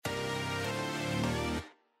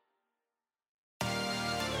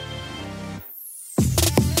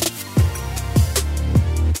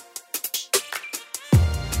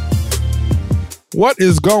What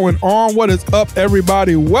is going on? What is up,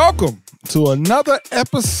 everybody? Welcome to another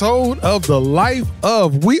episode of The Life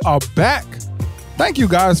of. We are back. Thank you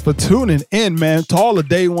guys for tuning in, man, to all the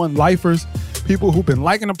day one lifers, people who've been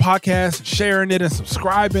liking the podcast, sharing it, and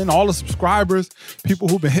subscribing, all the subscribers, people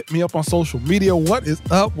who've been hitting me up on social media. What is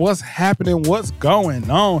up? What's happening? What's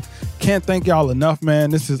going on? Can't thank y'all enough,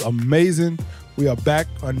 man. This is amazing. We are back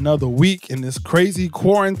another week in this crazy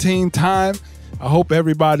quarantine time. I hope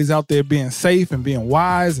everybody's out there being safe and being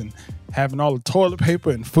wise and having all the toilet paper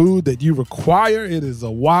and food that you require. It is a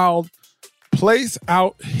wild place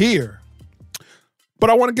out here. But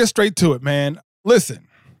I want to get straight to it, man. Listen,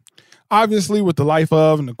 obviously with the life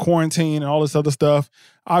of and the quarantine and all this other stuff,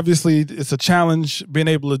 obviously it's a challenge being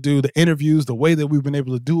able to do the interviews the way that we've been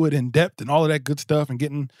able to do it in depth and all of that good stuff and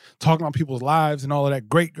talking about people's lives and all of that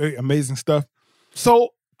great, amazing stuff.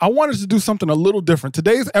 So I wanted to do something a little different.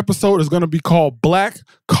 Today's episode is going to be called Black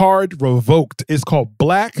Card Revoked. It's called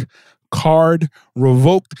Black Card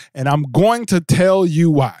Revoked, and I'm going to tell you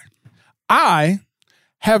why. I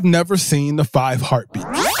have never seen the 5 Heartbeats.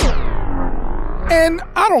 And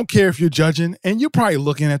I don't care if you're judging, and you're probably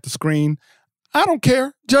looking at the screen. I don't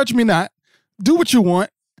care. Judge me not. Do what you want.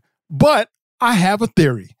 But I have a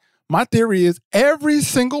theory. My theory is every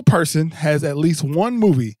single person has at least one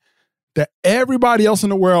movie that everybody else in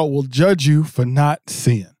the world will judge you for not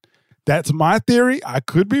seeing. That's my theory. I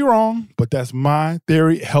could be wrong, but that's my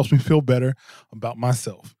theory. It helps me feel better about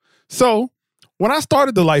myself. So when I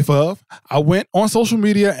started The Life of, I went on social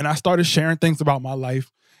media and I started sharing things about my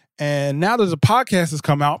life. And now that the podcast has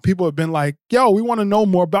come out, people have been like, yo, we want to know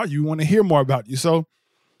more about you. We want to hear more about you. So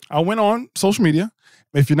I went on social media.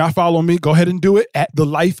 If you're not following me, go ahead and do it at The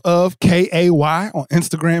Life of KAY on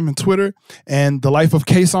Instagram and Twitter, and The Life of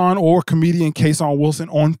Kason or comedian Kason Wilson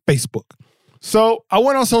on Facebook. So I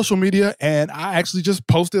went on social media and I actually just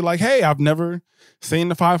posted like, hey, I've never seen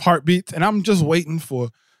the 5 Heartbeats, and I'm just waiting for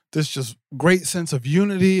this just great sense of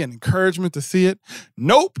unity and encouragement to see it.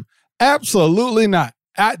 Nope, absolutely not.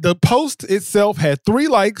 The post itself had 3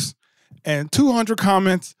 likes and 200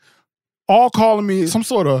 comments, all calling me some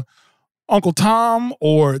sort of Uncle Tom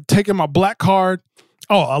or taking my black card.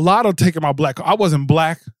 Oh, a lot of taking my black card. I wasn't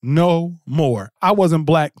black no more. I wasn't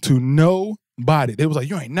black to nobody. They was like,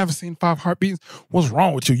 you ain't never seen 5 Heartbeats. What's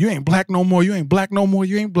wrong with you? You ain't black no more. You ain't black no more.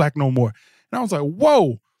 You ain't black no more. And I was like,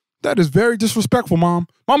 whoa, that is very disrespectful, Mom.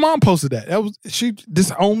 My mom posted that. She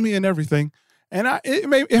disowned me and everything. And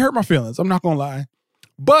it hurt my feelings. I'm not going to lie.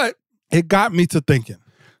 But it got me to thinking.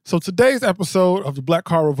 So today's episode of the Black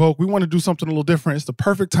Card Revoked, we want to do something a little different. It's the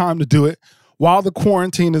perfect time to do it while the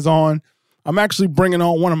quarantine is on. I'm actually bringing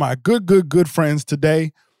on one of my good friends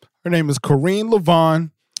today. Her name is Corinne Levon.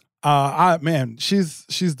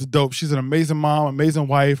 She's the dope. She's an amazing mom, amazing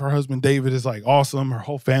wife. Her husband, David, is like awesome. Her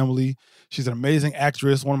whole family. She's an amazing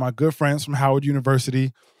actress, one of my good friends from Howard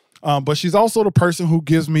University. But she's also the person who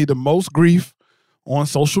gives me the most grief on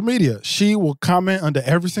social media. She will comment under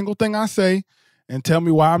every single thing I say and tell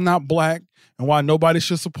me why I'm not black and why nobody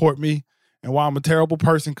should support me and why I'm a terrible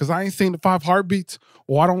person because I ain't seen the 5 Heartbeats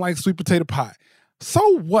or I don't like sweet potato pie.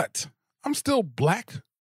 So what? I'm still black.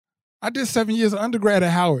 I did 7 years of undergrad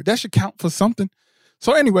at Howard. That should count for something.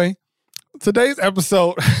 So anyway, today's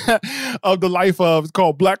episode of The Life of is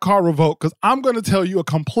called Black Card Revoked because I'm going to tell you a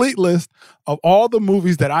complete list of all the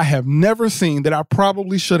movies that I have never seen that I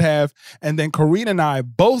probably should have. And then Corinne and I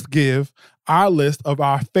both give our list of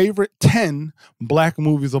our favorite 10 black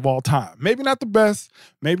movies of all time. Maybe not the best,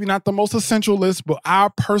 maybe not the most essential list, but our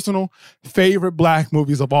personal favorite black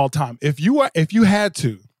movies of all time. If you had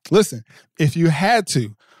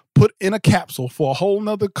to put in a capsule for a whole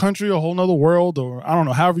nother country, a whole nother world, or I don't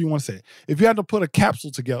know, however you want to say it. If you had to put a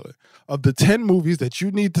capsule together of the 10 movies that you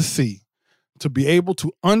need to see to be able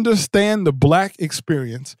to understand the black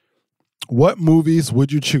experience, what movies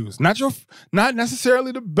would you choose? Not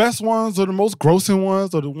necessarily the best ones or the most grossing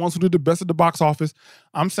ones or the ones who did the best at the box office.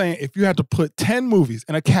 I'm saying if you had to put 10 movies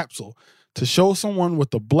in a capsule to show someone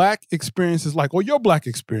what the black experience is like, or your black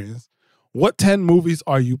experience, what 10 movies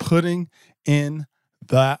are you putting in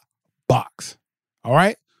the box? All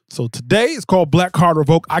right? So today is called Black Card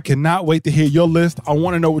Revoked. I cannot wait to hear your list. I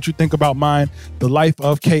want to know what you think about mine, The Life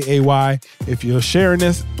of KAY. If you're sharing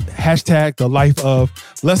this, hashtag The Life of.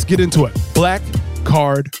 Let's get into it. Black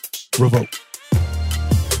Card Revoked.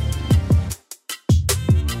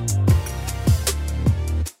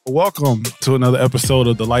 Welcome to another episode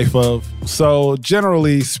of The Life of. So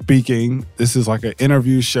generally speaking, this is like an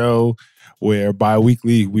interview show where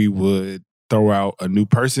bi-weekly we would throw out a new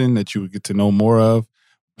person that you would get to know more of.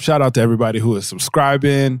 Shout out to everybody who is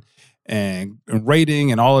subscribing and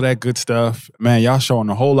rating and all of that good stuff. Man, y'all showing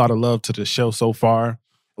a whole lot of love to the show so far.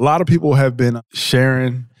 A lot of people have been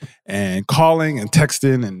sharing and calling and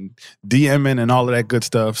texting and DMing and all of that good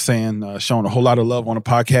stuff, saying, showing a whole lot of love on the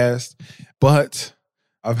podcast. But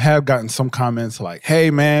I have gotten some comments like, hey,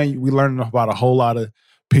 man, we learned about a whole lot of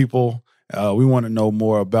people. We want to know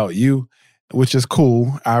more about you, which is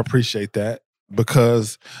cool. I appreciate that,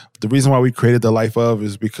 because the reason why we created The Life Of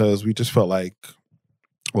is because we just felt like,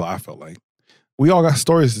 well, I felt like we all got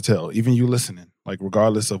stories to tell, even you listening, like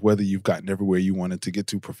regardless of whether you've gotten everywhere you wanted to get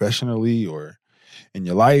to professionally or in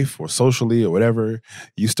your life or socially or whatever,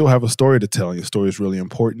 you still have a story to tell. Your story is really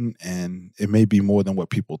important, and it may be more than what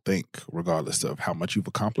people think, regardless of how much you've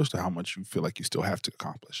accomplished or how much you feel like you still have to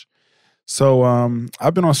accomplish. So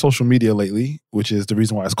I've been on social media lately, which is the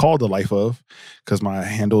reason why it's called The Life Of, because my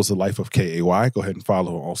handle is The Life Of KAY. Go ahead and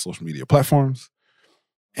follow on all social media platforms.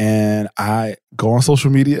 And I go on social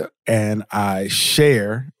media and I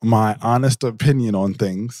share my honest opinion on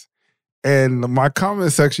things. And my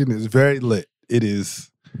comment section is very lit. It is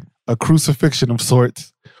a crucifixion of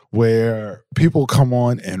sorts where people come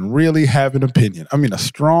on and really have an opinion. I mean, a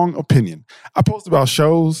strong opinion. I post about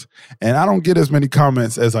shows and I don't get as many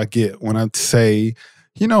comments as I get when I say,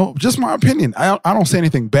 just my opinion. I don't say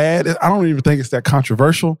anything bad. I don't even think it's that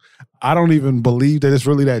controversial. I don't even believe that it's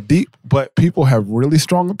really that deep, but people have really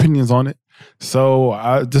strong opinions on it. So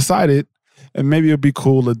I decided, and maybe it'd be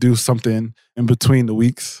cool to do something in between the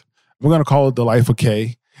weeks. We're going to call it The Life of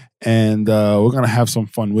K, and we're going to have some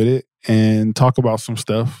fun with it and talk about some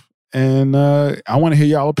stuff. And I want to hear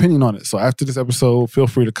y'all opinion on it. So after this episode, feel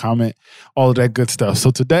free to comment, all of that good stuff. So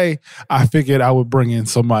today, I figured I would bring in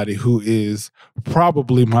somebody who is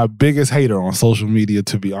probably my biggest hater on social media,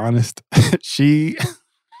 to be honest.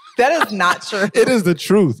 That is not true. It is the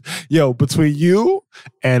truth. Yo, between you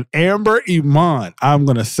and Amber Iman, I'm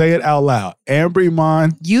going to say it out loud. Amber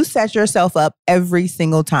Iman. You set yourself up every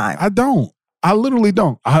single time. I don't. I literally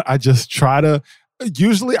don't. I just try to.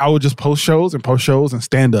 Usually I would just post shows and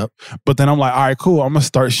stand up. But then I'm like, all right, cool. I'm going to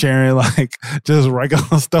start sharing like just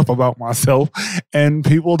regular stuff about myself. And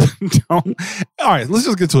people don't. All right, let's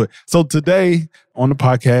just get to it. So today on the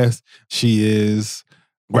podcast, she is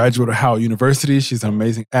graduate of Howard University. She's an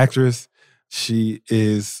amazing actress. She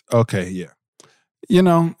is, okay, yeah.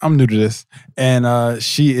 I'm new to this. And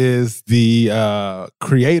she is the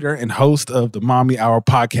creator and host of the Mommy Hour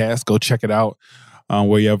podcast. Go check it out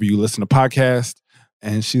wherever you listen to podcasts.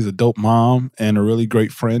 And she's a dope mom and a really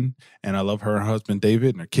great friend. And I love her and her husband,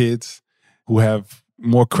 David, and her kids, who have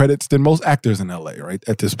more credits than most actors in LA, right?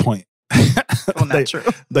 At this point. Well, not true.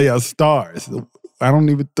 They are stars.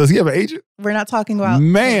 Does he have an agent? We're not talking about.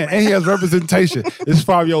 Man, and he has representation. This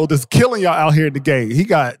 5-year-old is killing y'all out here in the game. He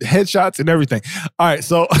got headshots and everything. All right,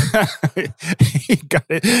 so he got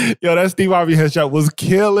it. Yo, that Steve Harvey headshot was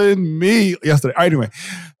killing me yesterday. All right, anyway.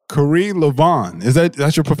 Kareem Levon.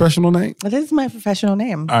 That's your professional name? This is my professional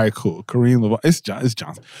name. All right, cool. Kareem Levon. It's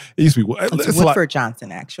Johnson. It used to be it's Woodford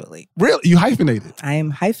Johnson, actually. Really? You hyphenated? I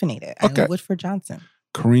am hyphenated. Okay. I'm Woodford Johnson.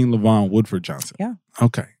 Kareem Levon Woodford Johnson. Yeah.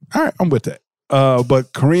 Okay. All right, I'm with that.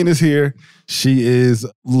 But Kareen is here. She is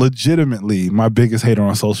legitimately my biggest hater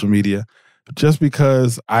on social media, just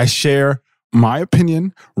because I share my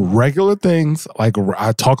opinion, regular things, like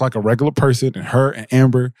I talk like a regular person, and her and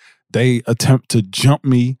Amber, they attempt to jump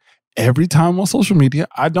me every time on social media.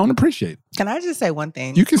 I don't appreciate it. Can I just say one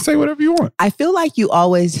thing? You can say whatever you want. I feel like you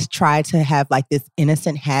always try to have like this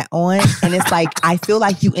innocent hat on. And it's like, I feel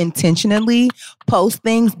like you intentionally post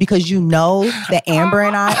things because you know that Amber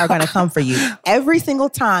and I are going to come for you. Every single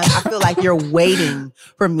time, I feel like you're waiting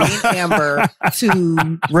for me and Amber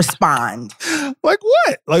to respond. Like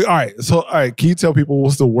what? Like, all right. Can you tell people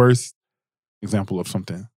what's the worst example of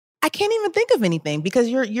something? I can't even think of anything because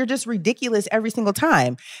you're just ridiculous every single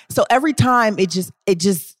time. So every time it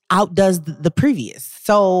just outdoes the previous.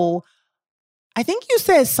 So I think you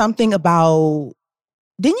said something about,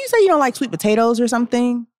 didn't you say you don't like sweet potatoes or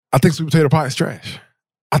something? I think sweet potato pie is trash.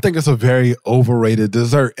 I think it's a very overrated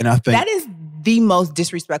dessert. And I think that is the most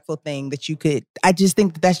disrespectful thing that you could, I just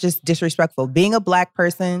think that's just disrespectful. Being a Black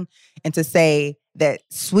person and to say that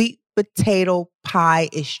sweet potato pie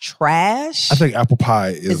is trash. I think apple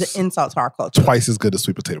pie is an insult to our culture. Twice as good as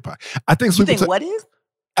sweet potato pie. I think what is?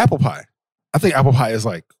 Apple pie. I think apple pie is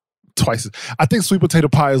like twice. I think sweet potato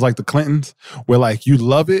pie is like the Clintons, where like you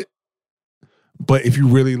love it, but if you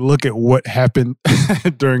really look at what happened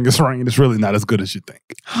during this reign, it's really not as good as you think.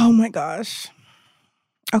 Oh my gosh.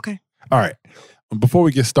 Okay. All right. Before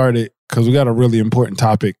we get started, because we got a really important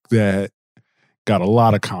topic that got a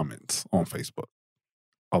lot of comments on Facebook.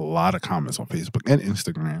 A lot of comments on Facebook and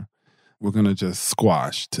Instagram. We're going to just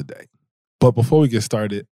squash today. But before we get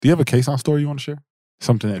started, do you have a Kason story you want to share?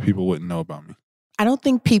 Something that people wouldn't know about me. I don't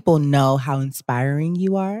think people know how inspiring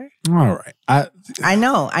you are. All right. I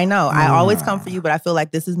know. I always come for you, but I feel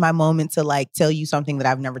like this is my moment to like tell you something that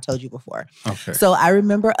I've never told you before. Okay. So I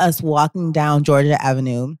remember us walking down Georgia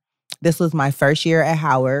Avenue. This was my first year at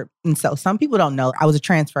Howard. And so some people don't know, I was a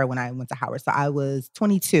transfer when I went to Howard. So I was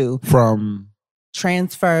 22.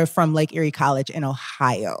 Transfer from Lake Erie College in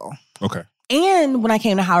Ohio. Okay. And when I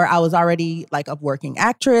came to Howard, I was already like a working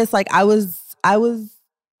actress. Like I was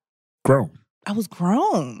grown. I was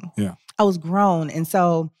grown. Yeah. I was grown. And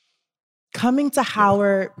so coming to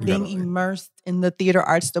Howard, being immersed in the theater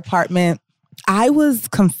arts department, I was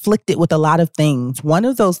conflicted with a lot of things. One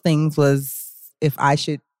of those things was if I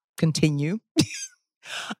should continue.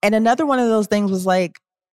 And another one of those things was like,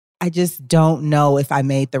 I just don't know if I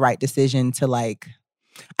made the right decision to like,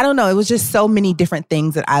 I don't know. It was just so many different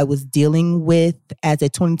things that I was dealing with as a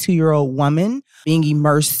 22-year-old woman being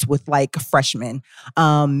immersed with like freshmen.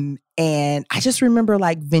 And I just remember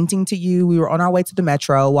like venting to you. We were on our way to the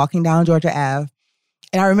metro, walking down Georgia Ave.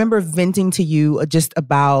 And I remember venting to you just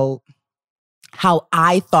about how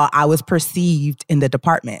I thought I was perceived in the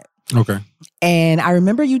department. Okay. And I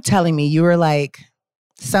remember you telling me, you were like,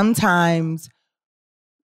 sometimes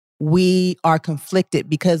we are conflicted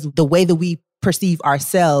because the way that we perceive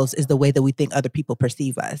ourselves is the way that we think other people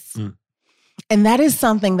perceive us. Mm. And that is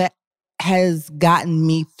something that has gotten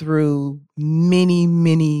me through many,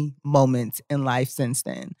 many moments in life since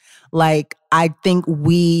then. Like, I think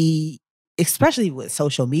we, especially with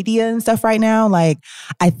social media and stuff right now, like,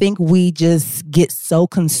 I think we just get so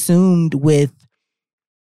consumed with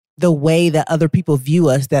the way that other people view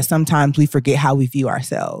us that sometimes we forget how we view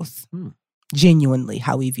ourselves. Genuinely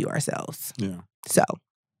how we view ourselves. Yeah. So,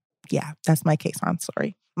 yeah, that's my Kason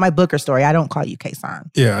story. My Booker story. I don't call you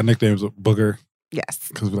Kason. Yeah, our nickname's Booger. Yes.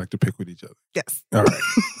 Because we like to pick with each other. Yes. All right.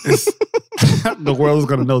 The world is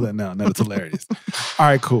going to know that now. Now it's hilarious. All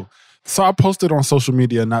right, cool. So I posted on social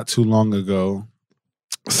media not too long ago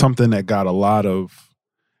something that got a lot of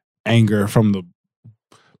anger from the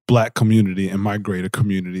Black community and my greater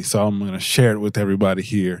community. So I'm going to share it with everybody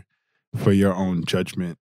here for your own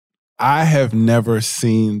judgment. I have never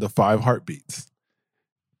seen the 5 Heartbeats.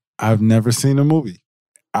 I've never seen a movie.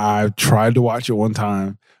 I've tried to watch it one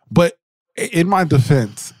time, but in my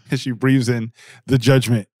defense, she breathes in the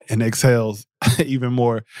judgment and exhales even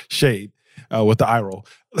more shade with the eye roll.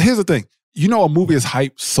 Here's the thing. You know, a movie is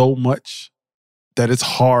hyped so much that it's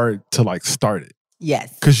hard to like start it.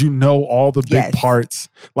 Yes. Because you know all the big parts.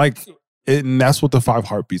 Like, and that's what the 5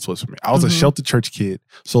 Heartbeats was for me. I was a sheltered church kid.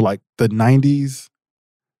 So like the 90s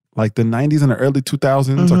and the early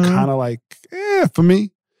 2000s are kind of like, for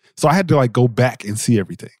me. So I had to like go back and see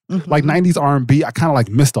everything. Like 90s R&B, I kind of like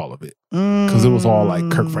missed all of it. Because it was all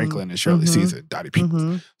like Kirk Franklin and Shirley Caesar, Dottie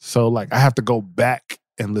Peoples. So like I have to go back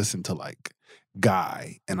and listen to like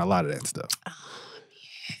Guy and a lot of that stuff. Oh,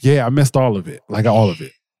 yeah, I missed all of it. Like all of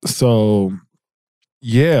it. So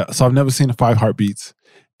yeah, so I've never seen the 5 Heartbeats.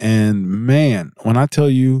 And man, when I tell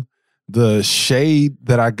you the shade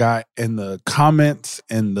that I got and the comments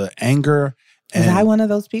and the anger. Was I one of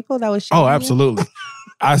those people that was shading? Oh, absolutely.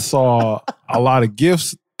 I saw a lot of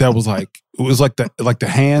gifts that was like, it was like the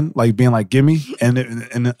hand, like being like, gimme. And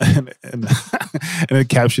the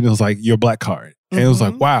caption was like, your black card. And it was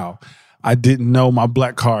like, wow, I didn't know my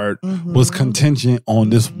black card was contingent on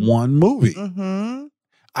this one movie.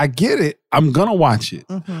 I get it. I'm going to watch it.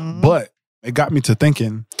 But it got me to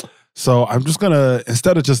thinking, so I'm just going to,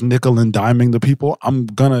 instead of just nickel and diming the people, I'm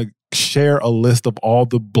going to share a list of all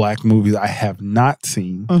the Black movies I have not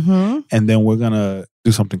seen. And then we're going to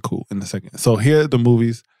do something cool in a second. So here are the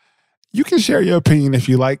movies. You can share your opinion if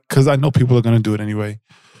you like, because I know people are going to do it anyway.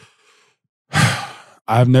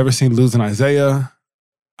 I've never seen Losing Isaiah.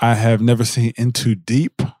 I have never seen Into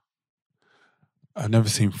Deep. I've never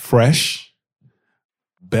seen Fresh.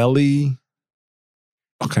 Belly.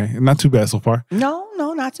 Okay, not too bad so far. No,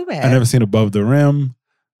 not too bad. I've never seen Above the Rim.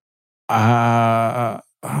 Above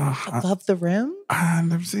the Rim? I've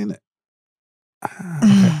never seen it.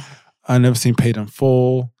 Okay. I've never seen Paid in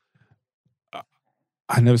Full.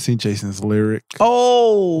 I've never seen Jason's Lyric.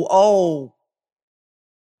 Oh.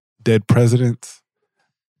 Dead Presidents.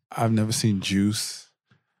 I've never seen Juice.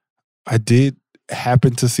 I did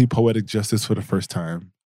happen to see Poetic Justice for the first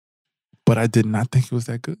time, but I did not think it was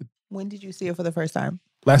that good. When did you see it for the first time?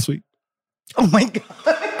 Last week. Oh my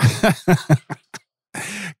God.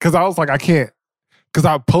 Because I was like, I can't. Because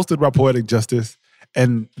I posted about Poetic Justice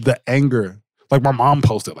and the anger. Like my mom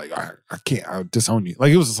posted, like, I can't, I'll disown you.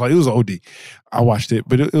 Like it was OD. I watched it,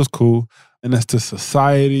 but it was cool. And that's to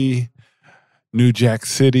Society, New Jack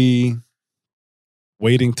City.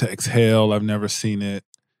 Waiting to Exhale. I've never seen it.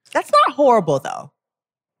 That's not horrible, though.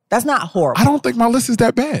 That's not horrible. I don't think my list is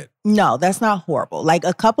that bad. No, that's not horrible. Like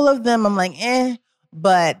a couple of them, I'm like,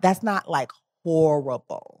 but that's not like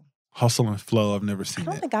horrible. Hustle and Flow. I've never seen I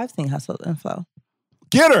don't it. think I've seen Hustle and Flow.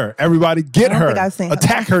 Get her, everybody. Get I don't her. think I've seen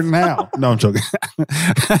Attack her now. No, I'm joking.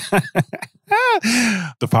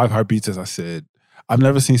 The Five Heartbeats, as I said. I've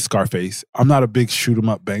never seen Scarface. I'm not a big shoot 'em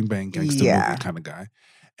up, bang, bang, gangster movie kind of guy.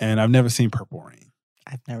 And I've never seen Purple Rain.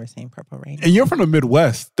 I've never seen Purple Rain. And you're from the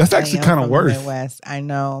Midwest. That's actually kind of worse. Midwest. I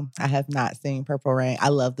know. I have not seen Purple Rain. I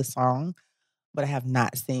love the song, but I have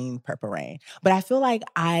not seen Purple Rain. But I feel like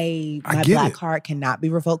my black card cannot be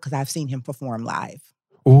revoked because I've seen him perform live.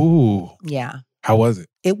 Ooh. Yeah. How was it?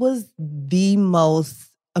 It was the most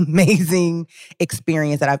amazing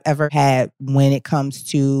experience that I've ever had when it comes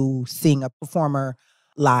to seeing a performer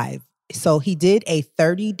live. So he did a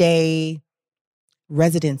 30-day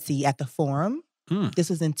residency at the Forum. This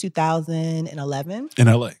was in 2011. In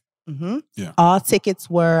LA. Mm-hmm. Yeah. All tickets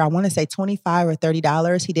were, I want to say $25 or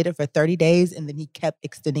 $30. He did it for 30 days and then he kept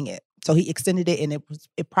extending it. So he extended it and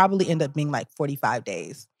it probably ended up being like 45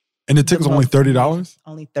 days. And the tickets only $30?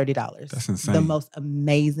 Only $30. That's insane. The most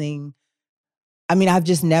amazing. I mean, I've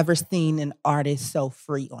just never seen an artist so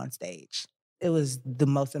free on stage. It was the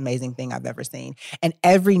most amazing thing I've ever seen. And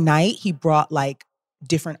every night he brought like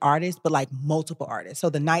different artists, but like multiple artists. So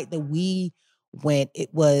the night that we went,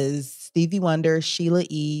 it was Stevie Wonder, Sheila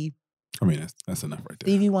E. I mean, that's enough right there.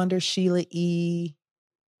 Stevie Wonder, Sheila E.,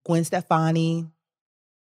 Gwen Stefani.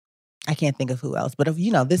 I can't think of who else. But,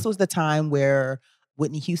 this was the time where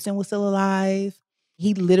Whitney Houston was still alive.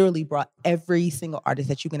 He literally brought every single artist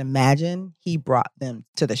that you can imagine. He brought them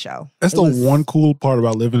to the show. That's one cool part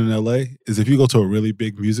about living in LA is if you go to a really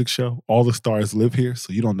big music show, all the stars live here,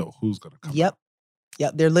 so you don't know who's going to come. Yep.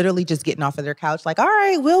 They're literally just getting off of their couch like, all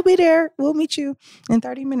right, we'll be there. We'll meet you in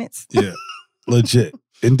 30 minutes. Yeah, legit.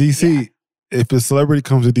 In D.C., if a celebrity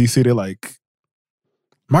comes to D.C., they're like,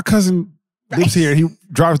 my cousin lives here. He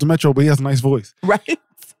drives the metro, but he has a nice voice. Right.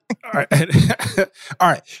 All right. All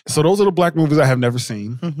right. So those are the black movies I have never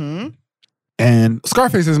seen. Mm-hmm. And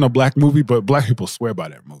Scarface isn't a black movie, but black people swear by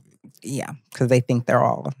that movie. Yeah, because they think they're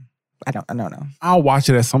all... I don't know. I'll watch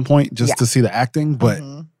it at some point just to see the acting, but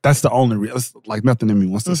that's the only real. It's like nothing in me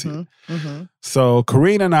wants to see it. Mm-hmm. So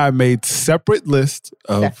Karina and I made separate lists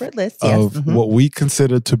of what we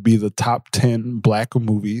consider to be the top 10 black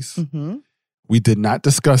movies. Mm-hmm. We did not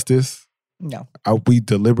discuss this. No. We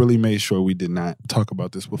deliberately made sure we did not talk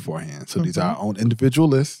about this beforehand. So these are our own individual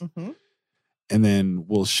lists. Mm-hmm. And then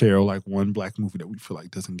we'll share like one black movie that we feel like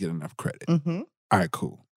doesn't get enough credit. Mm-hmm. All right,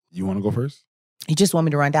 cool. You want to go first? You just want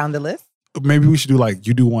me to run down the list? Maybe we should do like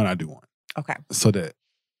you do one, I do one. Okay.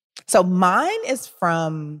 So mine is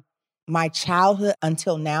from my childhood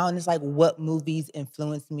until now. And it's like what movies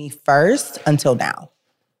influenced me first until now.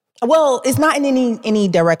 Well, it's not in any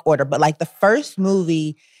direct order, but like the first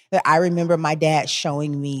movie that I remember my dad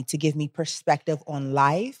showing me to give me perspective on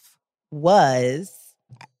life was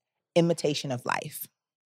Imitation of Life.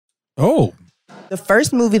 Oh. The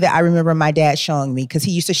first movie that I remember my dad showing me, because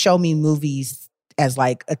he used to show me movies as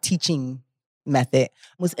like a teaching method,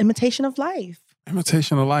 was Imitation of Life.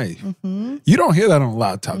 Imitation of Life. Mm-hmm. You don't hear that on a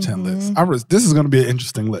lot of top 10 lists. This is going to be an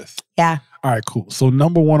interesting list. Yeah. All right, cool. So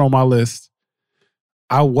number one on my list,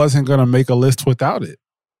 I wasn't going to make a list without it.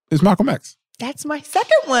 It's Malcolm X. That's my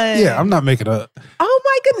second one. Yeah, I'm not making it up. Oh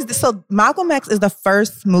my goodness. So Malcolm X is the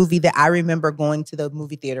first movie that I remember going to the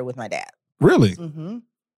movie theater with my dad. Really? Mm-hmm.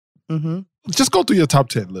 Mm-hmm. Just go through your top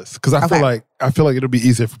 10 list because I feel like it'll be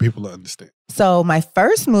easier for people to understand. So my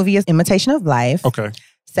first movie is Imitation of Life. Okay.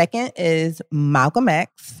 Second is Malcolm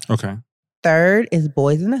X. Okay. Third is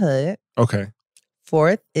Boys in the Hood. Okay.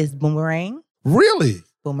 Fourth is Boomerang. Really?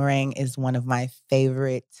 Boomerang is one of my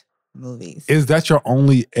favorite movies. Is that your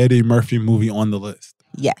only Eddie Murphy movie on the list?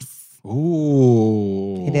 Yes.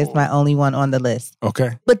 Ooh. It is my only one on the list.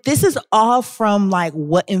 Okay. But this is all from like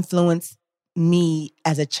what influenced me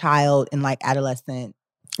as a child and like adolescent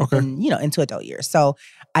and, into adult years. So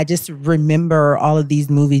I just remember all of these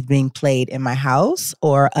movies being played in my house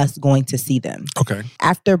or us going to see them. Okay.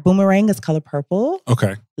 After Boomerang is Color Purple.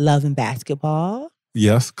 Okay. Love and Basketball.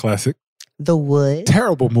 Yes, classic. The Wood.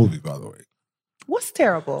 Terrible movie, by the way. What's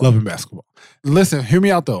terrible? Love and Basketball. Listen, hear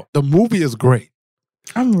me out though. The movie is great.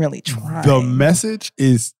 I'm really trying. The message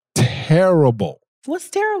is terrible. What's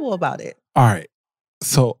terrible about it? All right.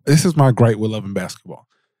 So this is my gripe with Love and Basketball.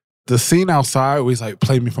 The scene outside where he's like,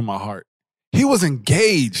 play me from my heart. He was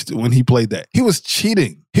engaged when he played that. He was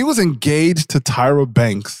cheating. He was engaged to Tyra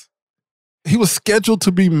Banks. He was scheduled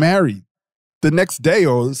to be married the next day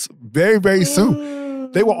or very, very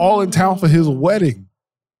soon. They were all in town for his wedding.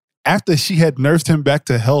 after she had nursed him back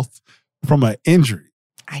to health from an injury.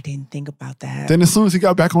 I didn't think about that. Then as soon as he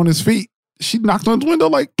got back on his feet, she knocked on the window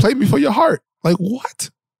like, play me for your heart. Like, what?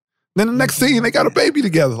 Then the next scene, they got a baby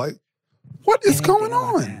together. Like, what is going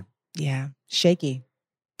on? Yeah. Shaky.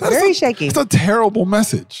 Very shaky. It's a terrible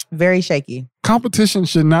message. Very shaky. Competition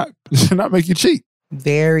should not make you cheat.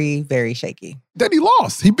 Very, very shaky. Then he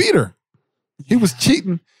lost. He beat her. He was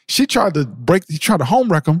cheating. He tried to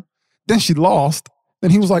home wreck him. Then she lost. Then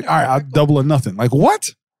he was like, all right, I'll double or nothing. Like, what?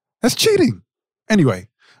 That's cheating. Anyway,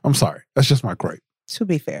 I'm sorry. That's just my gripe. To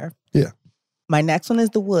be fair. Yeah. My next one is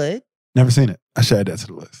The Wood. Never seen it. I should add that to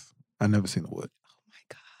the list. I've never seen The Wood. Oh my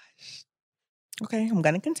gosh. Okay, I'm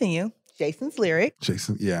going to continue. Jason's Lyric.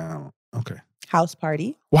 Yeah. Okay. House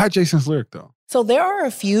Party. Why Jason's Lyric, though? So there are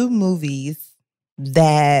a few movies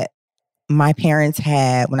that my parents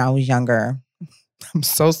had when I was younger. I'm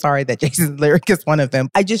so sorry that Jason's Lyric is one of them.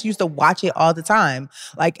 I just used to watch it all the time.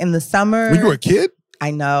 Like in the summer. When you were a kid?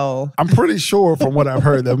 I know. I'm pretty sure from what I've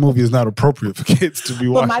heard that movie is not appropriate for kids to be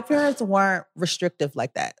watching. But my parents weren't restrictive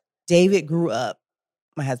like that.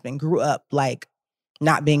 My husband grew up like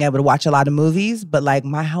not being able to watch a lot of movies, but like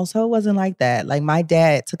my household wasn't like that. Like my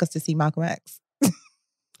dad took us to see Malcolm X.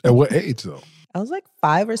 At what age though? I was like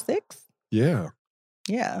 5 or 6. Yeah.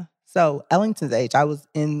 Yeah. So Ellington's age, I was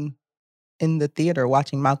in the theater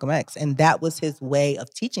watching Malcolm X, and that was his way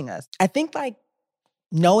of teaching us. I think like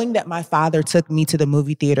knowing that my father took me to the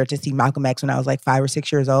movie theater to see Malcolm X when I was like 5 or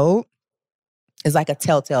 6 years old is like a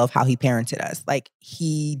telltale of how he parented us. Like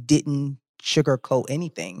he didn't sugarcoat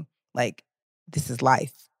anything. Like this is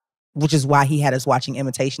life, which is why he had us watching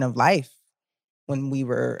Imitation of Life when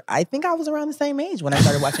I think I was around the same age when I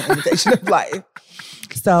started watching Imitation of Life.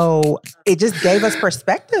 So it just gave us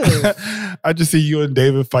perspective. I just see you and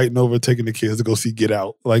David fighting over taking the kids to go see Get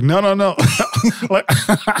Out. Like, no. Like,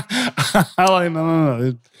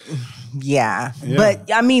 no. Yeah.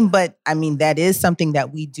 But I mean, that is something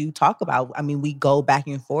that we do talk about. I mean, we go back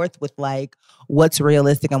and forth with like what's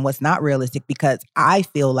realistic and what's not realistic, because I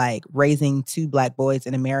feel like raising 2 Black boys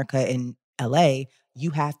in America in LA,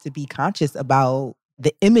 you have to be conscious about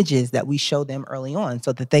the images that we show them early on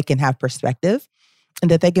so that they can have perspective and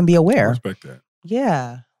that they can be aware. I respect that.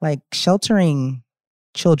 Yeah. Like sheltering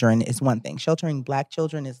children is one thing. Sheltering Black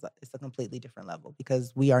children is a completely different level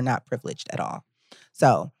because we are not privileged at all.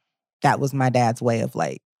 So that was my dad's way of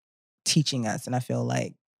like teaching us. And I feel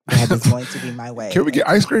like that is going to be my way. Can we get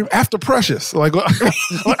ice cream after Precious? Like, right.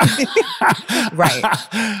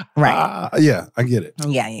 Yeah, I get it.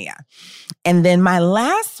 Yeah. And then my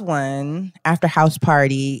last one after House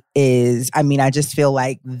Party is, I just feel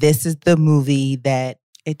like this is the movie that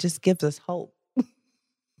it just gives us hope.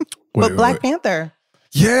 But Black Panther.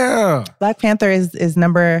 Yeah. Black Panther is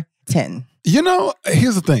number 10. You know,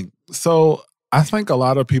 here's the thing. So I think a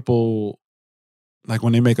lot of people, like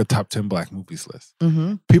when they make a top 10 Black movies list,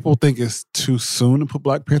 people think it's too soon to put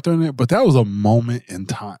Black Panther in there, but that was a moment in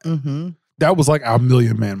time. Mm-hmm. That was like our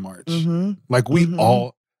Million Man March. Mm-hmm. Like we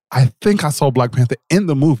all, I think I saw Black Panther in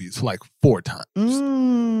the movies like 4 times.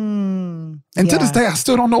 And to this day, I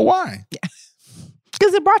still don't know why.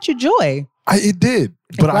 Because it brought you joy. It did.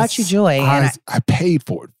 It brought you joy. I paid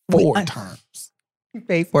for it 4 times. You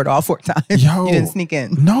paid for it all 4 times. Yo, you didn't sneak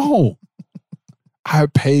in. No. I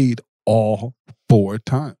paid all 4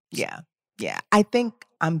 times. Yeah. I think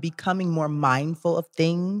I'm becoming more mindful of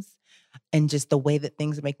things and just the way that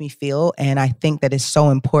things make me feel. And I think that it's so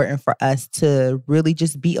important for us to really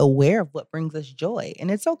just be aware of what brings us joy. And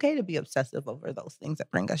it's okay to be obsessive over those things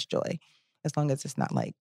that bring us joy, as long as it's not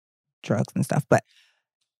like drugs and stuff. But,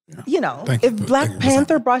 if Black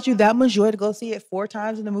Panther brought you that much joy to go see it 4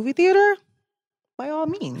 times in the movie theater, by all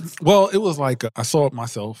means. Well, it was like, I saw it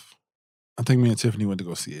myself. I think me and Tiffany went to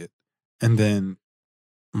go see it. And then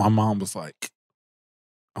my mom was like,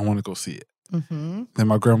 I want to go see it. Mm-hmm. Then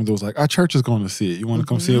my grandmother was like, our church is going to see it. You want to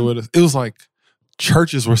come see it with us? It was like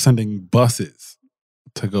churches were sending buses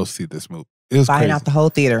to go see this movie. It was buying crazy. out the whole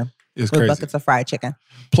theater with crazy. Buckets of fried chicken.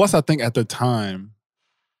 Plus, I think at the time,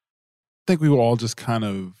 we were all just kind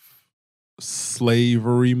of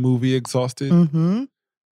slavery movie exhausted. Mm-hmm.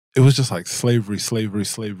 It was just like slavery.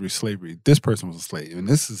 This person was a slave, and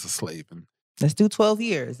this is a slave. And let's do 12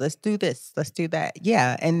 years. Let's do this. Let's do that.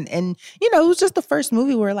 Yeah. And it was just the first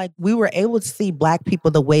movie where like we were able to see Black people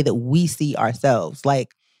the way that we see ourselves.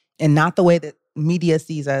 Like, and not the way that media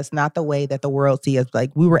sees us, not the way that the world sees us.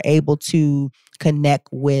 Like we were able to connect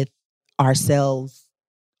with ourselves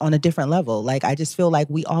on a different level. Like I just feel like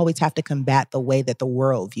we always have to combat the way that the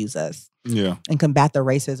world views us. Yeah. And combat the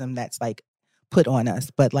racism that's like put on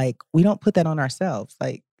us. But like we don't put that on ourselves.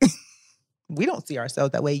 Like we don't see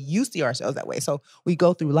ourselves that way. You see ourselves that way. So we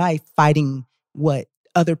go through life fighting what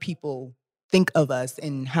other people think of us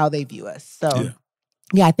and how they view us. So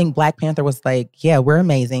yeah, I think Black Panther was like, yeah, we're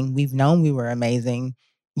amazing. We've known we were amazing.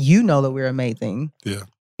 You know that we're amazing. Yeah.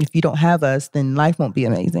 If you don't have us, then life won't be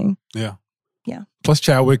amazing. Yeah. Yeah. Plus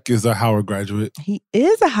Chadwick is a Howard graduate. He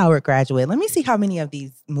is a Howard graduate. Let me see how many of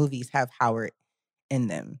these movies have Howard in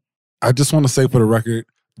them. I just want to say for the record,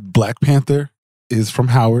 Black Panther is from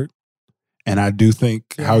Howard. And I do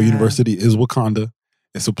think Howard University is Wakanda.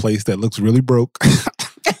 It's a place that looks really broke.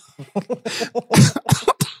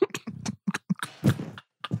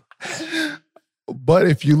 But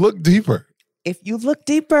if you look deeper.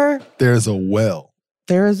 There's a well.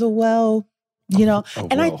 There is a well, you know.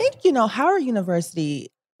 And I think, you know, Howard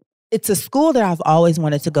University, it's a school that I've always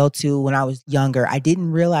wanted to go to when I was younger. I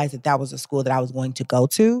didn't realize that was a school that I was going to go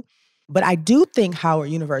to. But I do think Howard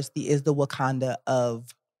University is the Wakanda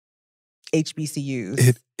of HBCUs.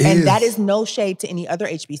 It is. And that is no shade to any other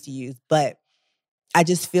HBCUs, but I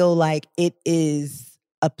just feel like it is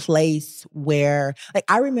a place where, like,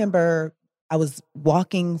 I remember I was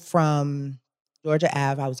walking from Georgia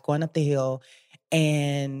Ave. I was going up the hill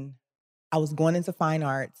and I was going into fine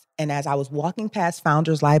arts. And as I was walking past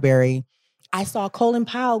Founders Library, I saw Colin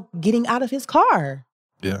Powell getting out of his car.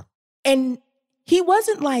 Yeah. And he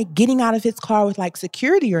wasn't like getting out of his car with like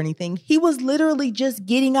security or anything. He was literally just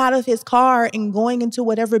getting out of his car and going into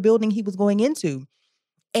whatever building he was going into.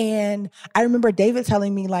 And I remember David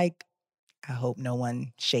telling me, like, I hope no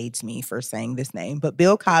one shades me for saying this name, but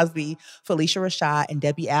Bill Cosby, Felicia Rashad, and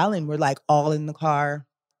Debbie Allen were like all in the car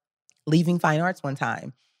leaving fine arts one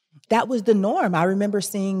time. That was the norm. I remember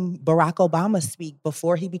seeing Barack Obama speak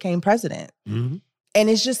before he became president. Mm-hmm. And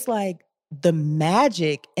it's just like the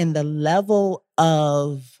magic and the level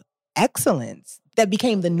of excellence that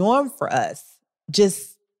became the norm for us.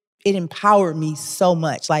 Just, it empowered me so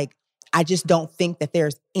much. Like, I just don't think that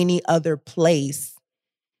there's any other place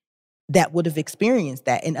that would have experienced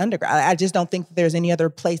that in undergrad. I just don't think that there's any other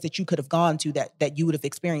place that you could have gone to that you would have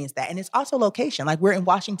experienced that. And it's also location. Like, we're in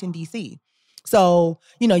Washington, D.C. So,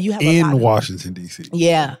 you know, you have in Washington, D.C.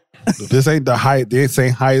 Yeah. This ain't the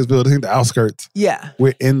highest building, the outskirts. Yeah.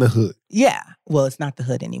 We're in the hood. Yeah. Well, it's not the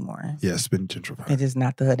hood anymore. Yeah, it's been gentrified. It is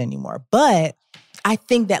not the hood anymore. But I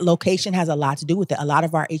think that location has a lot to do with it. A lot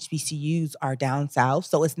of our HBCUs are down south,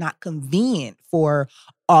 so it's not convenient for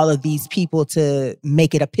all of these people to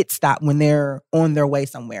make it a pit stop when they're on their way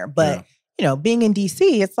somewhere. But, you know, being in DC,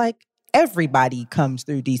 it's like everybody comes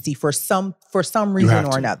through DC for some reason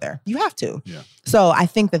or another. You have to. Yeah. So I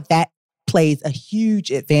think that plays a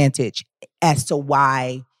huge advantage as to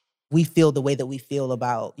why we feel the way that we feel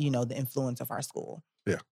about, you know, the influence of our school.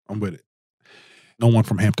 Yeah, I'm with it. No one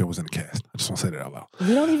from Hampton was in the cast. I just want to say that out loud.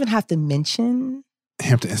 We don't even have to mention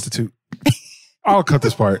Hampton Institute. I'll cut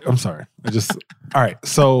this part. I'm sorry. All right.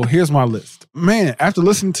 So here's my list. Man, after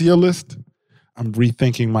listening to your list, I'm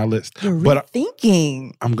rethinking my list. You're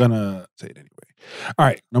rethinking. I'm going to say it anyway. All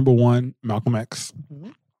right. Number 1, Malcolm X.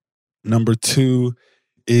 Mm-hmm. Number 2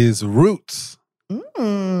 is Roots.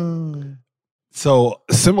 So,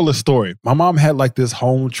 similar story. My mom had like this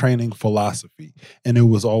home training philosophy, and it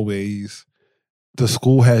was always, the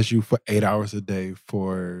school has you for 8 hours a day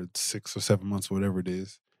for 6 or 7 months, whatever it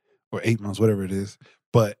is, or 8 months, whatever it is.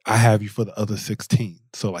 But I have you for the other 16.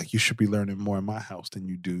 So like, you should be learning more in my house than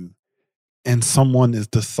you do. And someone is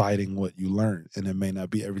deciding what you learn, and it may not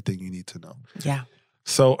be everything you need to know. Yeah.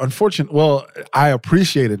 So I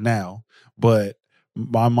appreciate it now, but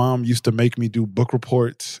my mom used to make me do book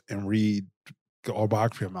reports and read the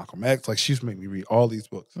autobiography of Malcolm X. Like, she used to make me read all these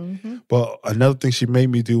books. Mm-hmm. But another thing she made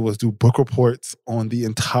me do was do book reports on the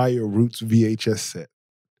entire Roots VHS set.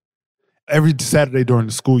 Every Saturday during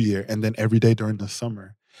the school year, and then every day during the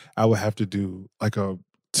summer, I would have to do like a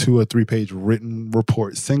 2 or 3 page written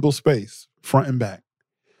report, single space, front and back,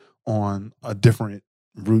 on a different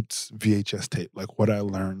Roots VHS tape. Like, what I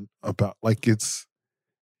learned about, like, it's,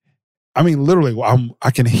 I mean, literally, I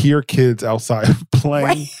can hear kids outside playing.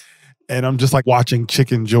 Right. And I'm just like watching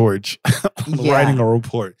Chicken George writing a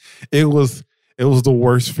report. It was the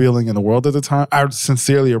worst feeling in the world at the time. I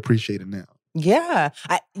sincerely appreciate it now. Yeah.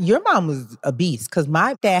 Your mom was a beast, because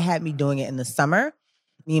my dad had me doing it in the summer.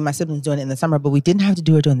 Me and my siblings doing it in the summer, but we didn't have to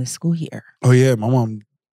do it during the school year. Oh yeah, my mom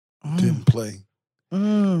didn't play.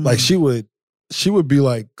 Like, she would be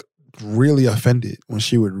like really offended when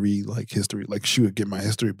she would read like history. Like, she would get my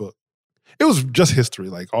history book. It was just history,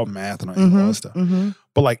 like all math and all that stuff. Mm-hmm.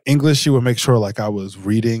 But like English, she would make sure like I was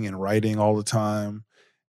reading and writing all the time.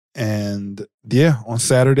 And yeah, on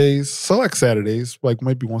Saturdays, like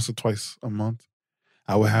maybe once or twice a month,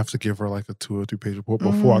 I would have to give her like a 2 or 3 page report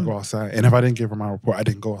before I go outside. And if I didn't give her my report, I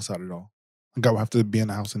didn't go outside at all. I would have to be in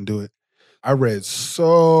the house and do it. I read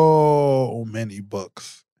so many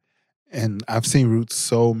books and I've seen Roots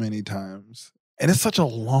so many times. And it's such a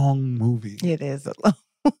long movie. It is a long.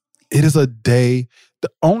 It is a day. The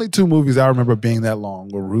only 2 movies I remember being that long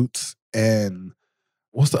were Roots and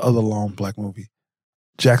what's the other long black movie?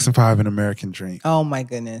 Jackson 5 and American Dream. Oh my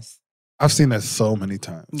goodness. I've seen that so many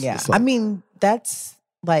times. Yeah. Like, I mean, that's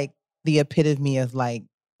like the epitome of like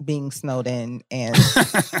being snowed in and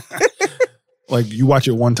like you watch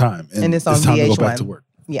it one time and it's on time VH1. to go back to work.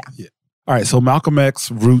 Yeah. All right. So Malcolm X,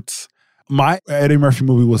 Roots. My Eddie Murphy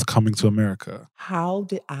movie was Coming to America. How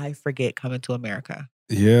did I forget Coming to America?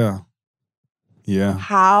 Yeah.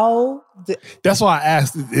 That's why I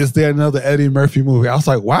asked, is there another Eddie Murphy movie? I was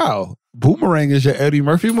like, wow, Boomerang is your Eddie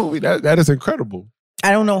Murphy movie? That is incredible.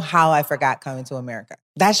 I don't know how I forgot Coming to America.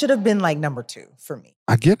 That should have been like number 2 for me.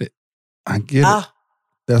 I get it.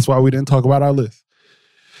 That's why we didn't talk about our list.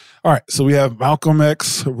 All right, so we have Malcolm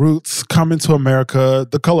X, Roots, Coming to America,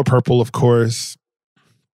 The Color Purple, of course.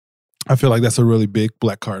 I feel like that's a really big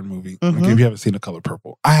black card movie. Like if you haven't seen The Color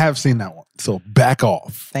Purple. I have seen that one, so back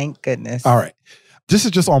off. Thank goodness. All right. This is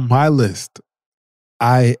just on my list.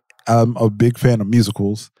 I am a big fan of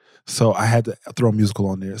musicals, so I had to throw a musical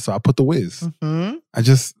on there. So I put The Wiz. I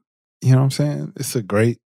just, you know what I'm saying? It's a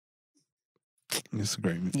great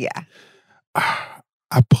movie. Yeah.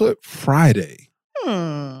 I put Friday.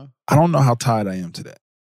 I don't know how tired I am today,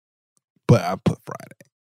 but I put Friday.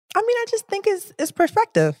 I mean, I just think it's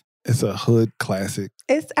perspective. It's a hood classic.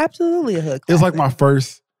 It's absolutely a hood classic. It was like my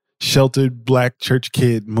first sheltered black church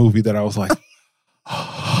kid movie that I was like,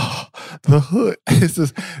 the hood. This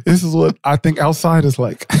is what I think outside is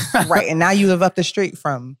like. Right. And now you live up the street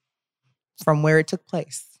from where it took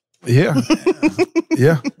place. Yeah.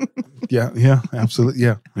 Absolutely.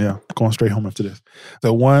 Yeah. Going straight home after this.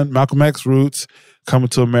 The one, Malcolm X, Roots, Coming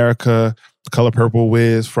to America, Color Purple,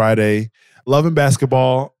 Wiz, Friday, Love and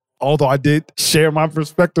Basketball. Although I did share my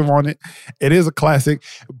perspective on it, it is a classic.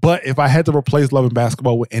 But if I had to replace Love and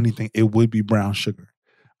Basketball with anything, it would be Brown Sugar.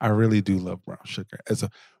 I really do love Brown Sugar.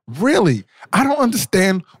 I don't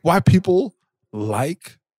understand why people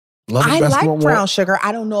like Love and Basketball more. I like Brown Sugar.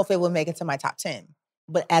 I don't know if it would make it to my top 10.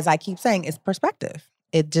 But as I keep saying, it's perspective.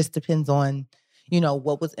 It just depends on,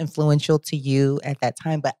 what was influential to you at that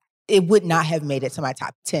time. But it would not have made it to my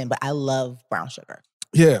top 10. But I love Brown Sugar.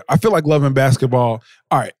 Yeah, I feel like Love and Basketball.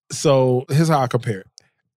 All right, so here's how I compare it.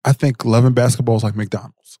 I think Love and Basketball is like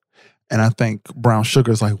McDonald's. And I think Brown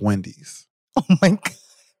Sugar is like Wendy's. Oh my God.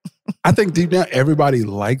 I think deep down, everybody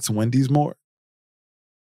likes Wendy's more.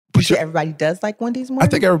 But everybody does like Wendy's more? I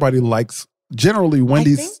think everybody likes, generally,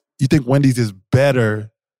 Wendy's. You think Wendy's is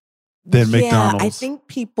better than McDonald's? I think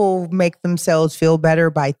people make themselves feel better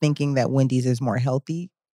by thinking that Wendy's is more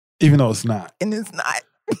healthy. Even though it's not. And it's not.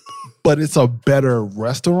 But it's a better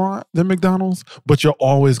restaurant than McDonald's, but you're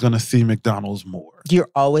always going to see McDonald's more. You're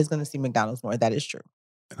always going to see McDonald's more. That is true.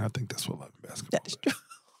 And I think that's what Love and Basketball That is true.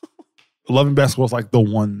 Love and Basketball is like the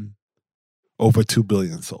one over 2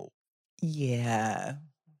 billion sold. Yeah.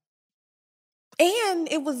 And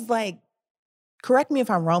it was like, correct me if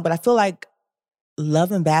I'm wrong, but I feel like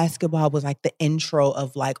Love and Basketball was like the intro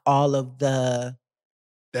of like all of that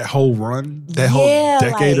whole run, whole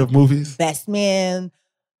decade of movies. Best Man,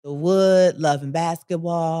 The Wood, Love and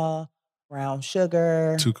Basketball, Brown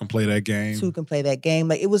Sugar. Two Can Play That Game.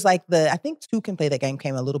 Like it was like I think Two Can Play That Game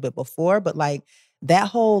came a little bit before, but like that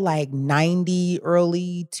whole like 90,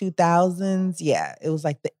 early 2000s, yeah, it was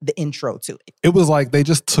like the intro to it. It was like they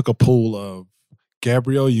just took a pool of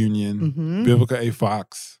Gabrielle Union, Vivica A.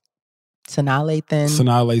 Fox, Sanaa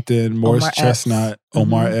Lathan, Morris Chestnut,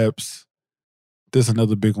 Omar Epps. There's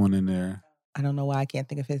another big one in there. I don't know why I can't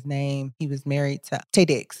think of his name. He was married to Taye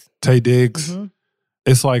Diggs. Mm-hmm.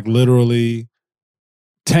 It's like literally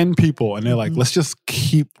 10 people, and they're like, let's just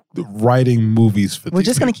keep writing movies for We're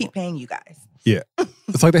just going to keep paying you guys. Yeah.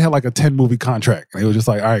 It's like they had like a 10-movie contract. And they were just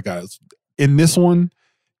like, all right, guys, in this one,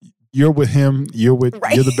 you're with him, you're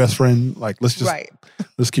the best friend. Like,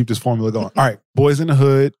 let's keep this formula going. All right, Boys in the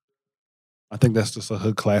Hood. I think that's just a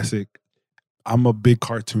hood classic. I'm a big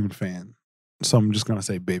cartoon fan. So I'm just going to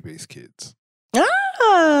say Bebe's Kids.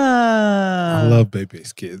 I love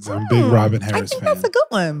Bebe's Kids. I'm a big Robin Harris fan. I think that's a good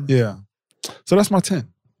one. Yeah. So that's my 10.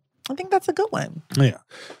 I think that's a good one. Yeah.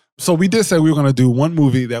 So we did say we were going to do one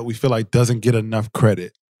movie that we feel like doesn't get enough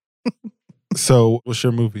credit. So what's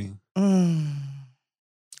your movie?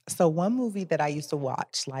 So one movie that I used to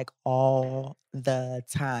watch like all the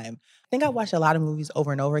time. I think I watched a lot of movies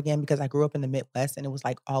over and over again because I grew up in the Midwest and it was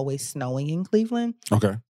like always snowing in Cleveland.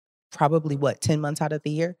 Okay. probably 10 months out of the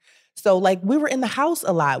year. So like we were in the house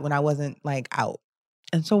a lot when I wasn't like out.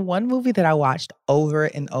 And so one movie that I watched over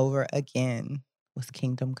and over again was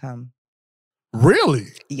Kingdom Come. Really?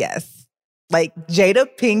 Yes. Like Jada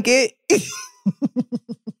Pinkett.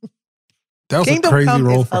 That was Kingdom a crazy Come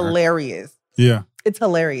role is for her. hilarious. Yeah. It's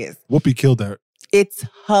hilarious. Whoopi killed that. It's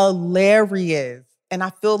hilarious. And I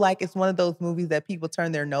feel like it's one of those movies that people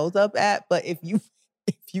turn their nose up at. But if you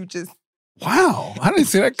just... Wow. I didn't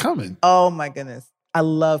see that coming. Oh my goodness. I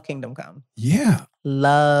love Kingdom Come. Yeah.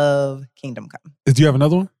 Love Kingdom Come. Do you have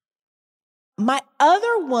another one? My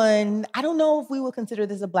other one, I don't know if we would consider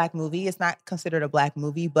this a Black movie. It's not considered a Black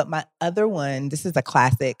movie, but my other one, this is a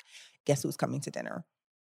classic. Guess Who's Coming to Dinner?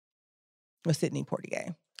 With Sidney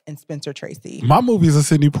Poitier and Spencer Tracy. My movie is a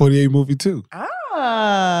Sidney Poitier movie too.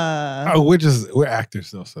 Ah. Oh, we're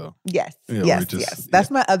actors though, so. Yes, Yeah, yes. That's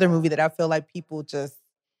my other movie that I feel like people just...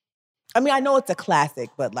 I mean, I know it's a classic,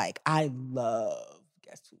 but like I love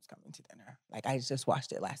Guess Who's Coming to Dinner. Like I just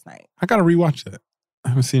watched it last night. I gotta rewatch that. I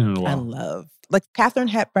haven't seen it in a while. I love like Katharine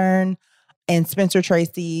Hepburn and Spencer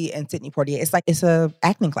Tracy and Sidney Poitier. It's a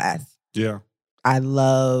acting class. Yeah. I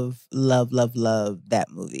love that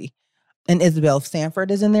movie. And Isabel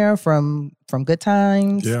Sanford is in there from Good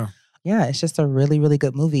Times. Yeah. Yeah, it's just a really, really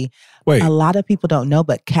good movie. Wait. A lot of people don't know,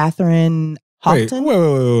 but Catherine Houghton.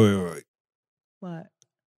 Wait. What?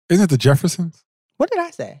 Isn't it the Jeffersons? What did I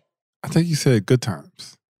say? I think you said Good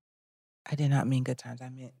Times. I did not mean Good Times. I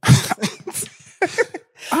meant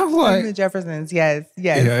I was like... the Jeffersons. Yes.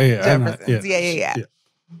 Yeah. Jeffersons. Yeah.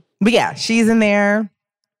 But yeah, she's in there.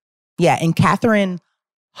 Yeah, and Catherine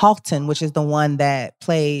Houghton, which is the one that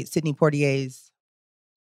played Sidney Poitier's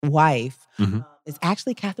wife, is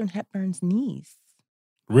actually Katharine Hepburn's niece.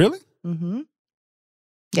 Really? Mm-hmm.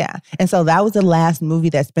 Yeah. And so that was the last movie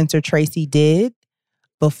that Spencer Tracy did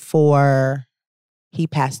before he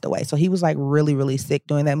passed away. So he was like really, really sick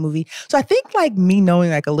doing that movie. So I think like me knowing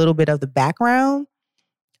like a little bit of the background,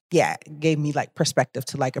 yeah, gave me like perspective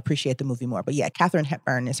to like appreciate the movie more. But yeah, Katharine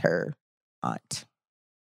Hepburn is her aunt.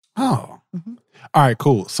 Oh. All right,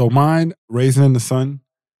 cool. So mine, Raisin in the Sun.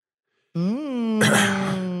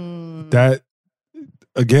 That,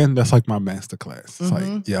 again, that's like my masterclass. It's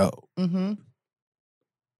like, yo.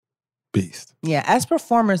 Beast. Yeah, as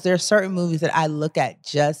performers, there are certain movies that I look at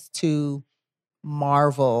just to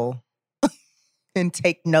marvel and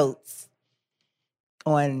take notes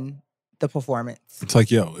on the performance. It's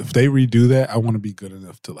like, yo, if they redo that, I want to be good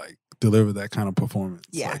enough to like deliver that kind of performance.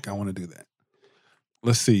 Yeah. Like, I want to do that.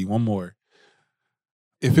 Let's see, one more.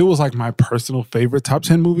 If it was like my personal favorite top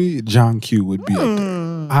 10 movie, John Q would be up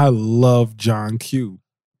there. I love John Q.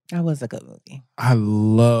 That was a good movie. I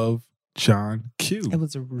love John Q. It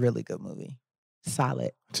was a really good movie.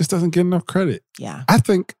 Solid. Just doesn't get enough credit. Yeah. I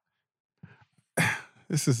think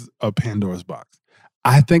this is a Pandora's box.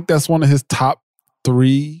 I think that's one of his top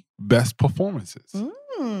 3 best performances.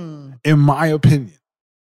 In my opinion.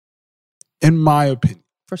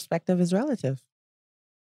 Perspective is relative.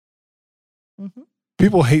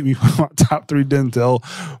 People hate me for my top 3 Denzel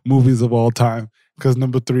movies of all time because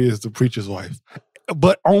number 3 is The Preacher's Wife.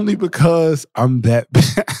 But only because I'm that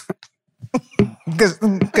bad.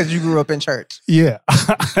 Because you grew up in church. Yeah.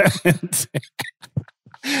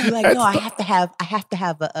 You're like, no, I have to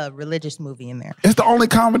have a religious movie in there. It's the only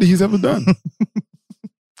comedy he's ever done.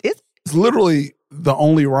 It's literally the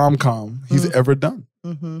only rom-com he's ever done.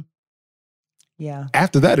 Yeah.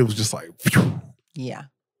 After that, it was just like, phew. Yeah.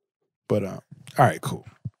 But all right, cool.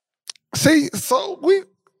 See, so we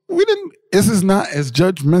didn't. This is not as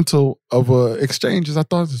judgmental of a exchange as I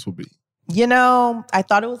thought this would be. You know, I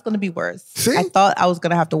thought it was going to be worse. See? I thought I was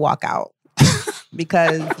going to have to walk out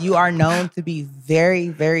because you are known to be very,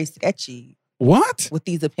 very sketchy. What? With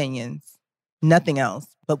these opinions. Nothing else.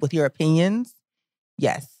 But with your opinions,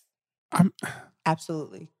 yes.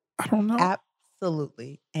 Absolutely. I don't know.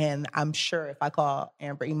 Absolutely. And I'm sure if I call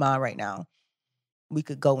Amber Iman right now, we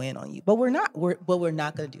could go in on you. But we're not. We're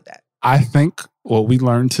not going to do that. I think what we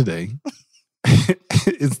learned today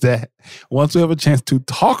is that once we have a chance to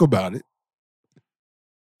talk about it,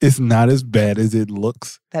 it's not as bad as it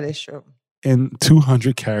looks. That is true. In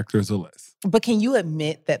 200 characters or less. But can you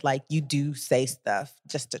admit that like you do say stuff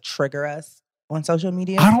just to trigger us on social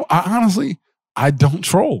media? I don't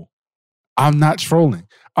troll. I'm not trolling.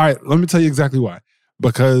 All right, let me tell you exactly why.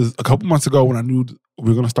 Because a couple months ago when I knew we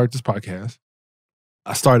were going to start this podcast,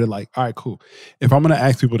 I started like, all right, cool. If I'm going to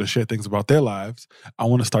ask people to share things about their lives, I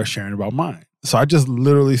want to start sharing about mine. So I just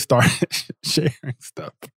literally started sharing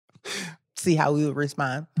stuff. See how we would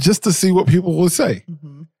respond. Just to see what people would say.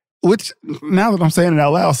 Which, now that I'm saying it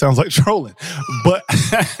out loud, sounds like trolling. But,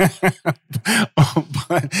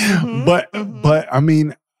 but I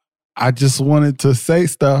mean, I just wanted to say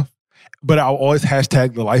stuff, but I'll always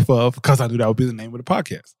hashtag the life of, because I knew that would be the name of the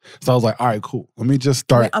podcast. So I was like, all right, cool. Let me just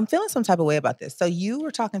start. Wait, I'm feeling some type of way about this. So you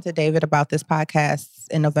were talking to David about this podcast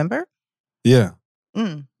in November? Yeah.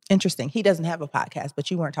 Interesting. He doesn't have a podcast,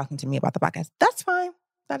 but you weren't talking to me about the podcast. That's fine.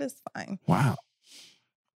 That is fine. Wow.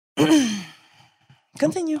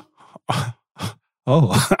 Continue.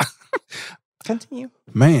 Oh. Continue.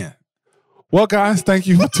 Man. Well, guys, thank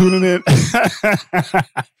you for tuning in.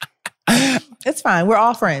 It's fine. We're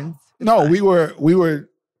all friends. It's no, fine. we were.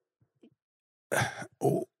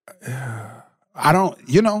 I don't,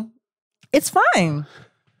 It's fine.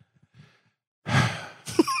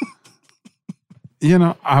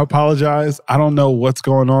 I apologize. I don't know what's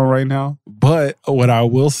going on right now, but what I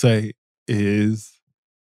will say is,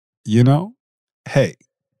 hey,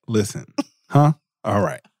 listen, huh? All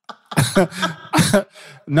right.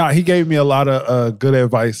 No, he gave me a lot of good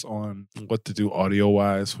advice on what to do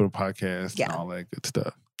audio-wise for the podcast and all that good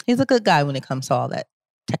stuff. He's a good guy when it comes to all that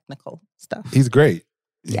technical stuff. He's great.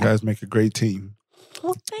 You guys make a great team.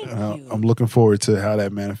 Well, thank you. I'm looking forward to how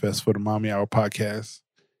that manifests for the Mommy Hour podcast.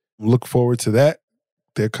 I'm looking forward to that.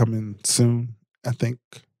 They're coming soon, I think,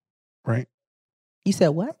 right? You said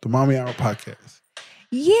what? The Mommy Hour podcast.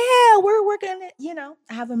 Yeah, we're gonna,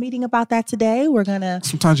 have a meeting about that today. We're gonna.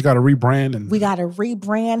 Sometimes you got to rebrand we got to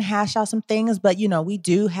rebrand, hash out some things, but we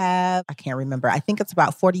do have. I can't remember. I think it's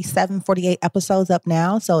about 47, 48 episodes up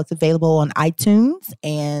now, so it's available on iTunes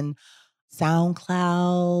and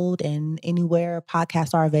SoundCloud and anywhere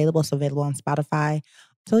podcasts are available. It's available on Spotify.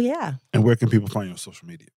 So yeah. And where can people find you on social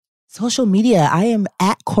media? Social media, I am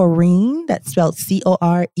at Corrine, that's spelled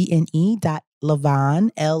CORENE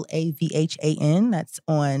Lavhan, LAVHAN. That's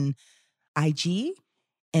on IG.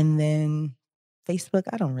 And then Facebook,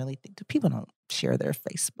 I don't really think, people don't share their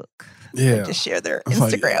Facebook. Yeah. They just share their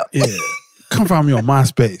Instagram. Come find me on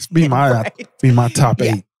MySpace. Be my top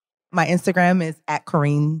 8. My Instagram is at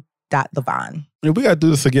Corrine.Lavhan. Yeah, we got to do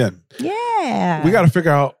this again. Yeah. We got to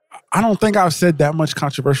figure out, I don't think I've said that much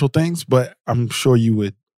controversial things, but I'm sure you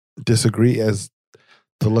would disagree as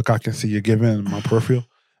the look I can see you're giving in my peripheral.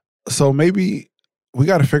 So maybe we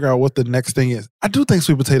got to figure out what the next thing is. I do think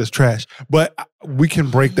sweet potatoes trash, but we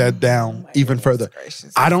can break that down even further.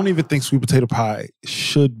 Gracious. I don't even think sweet potato pie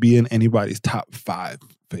should be in anybody's top 5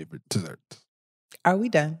 favorite desserts. Are we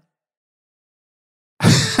done?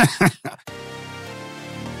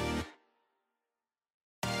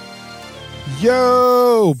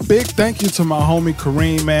 Yo, big thank you to my homie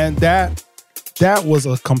Kareem, man. That was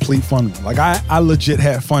a complete fun one. Like, I legit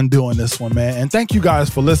had fun doing this one, man. And thank you guys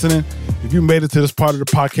for listening. If you made it to this part of the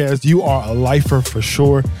podcast, you are a lifer for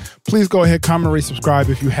sure. Please go ahead, comment, rate, subscribe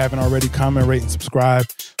if you haven't already. Comment, rate, and subscribe.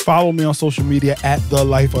 Follow me on social media at The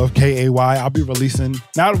Life of KAY. I'll be releasing,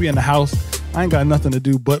 now that we in the house, I ain't got nothing to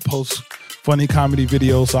do but post funny comedy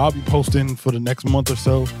videos. So I'll be posting for the next month or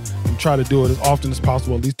so and try to do it as often as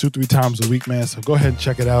possible, at least 2-3 times a week, man. So go ahead and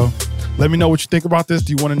check it out. Let me know what you think about this.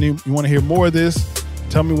 Do you want to hear more of this?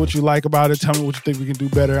 Tell me what you like about it. Tell me what you think we can do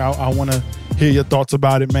better. I want to hear your thoughts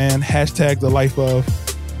about it, man. Hashtag the life of.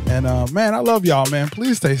 And man, I love y'all, man.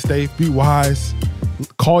 Please stay safe. Be wise.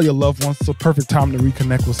 Call your loved ones. It's a perfect time to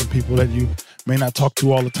reconnect with some people that you may not talk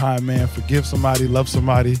to all the time, man. Forgive somebody, love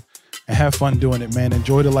somebody, and have fun doing it, man.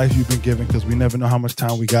 Enjoy the life you've been given, because we never know how much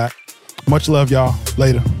time we got. Much love, y'all.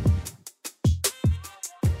 Later.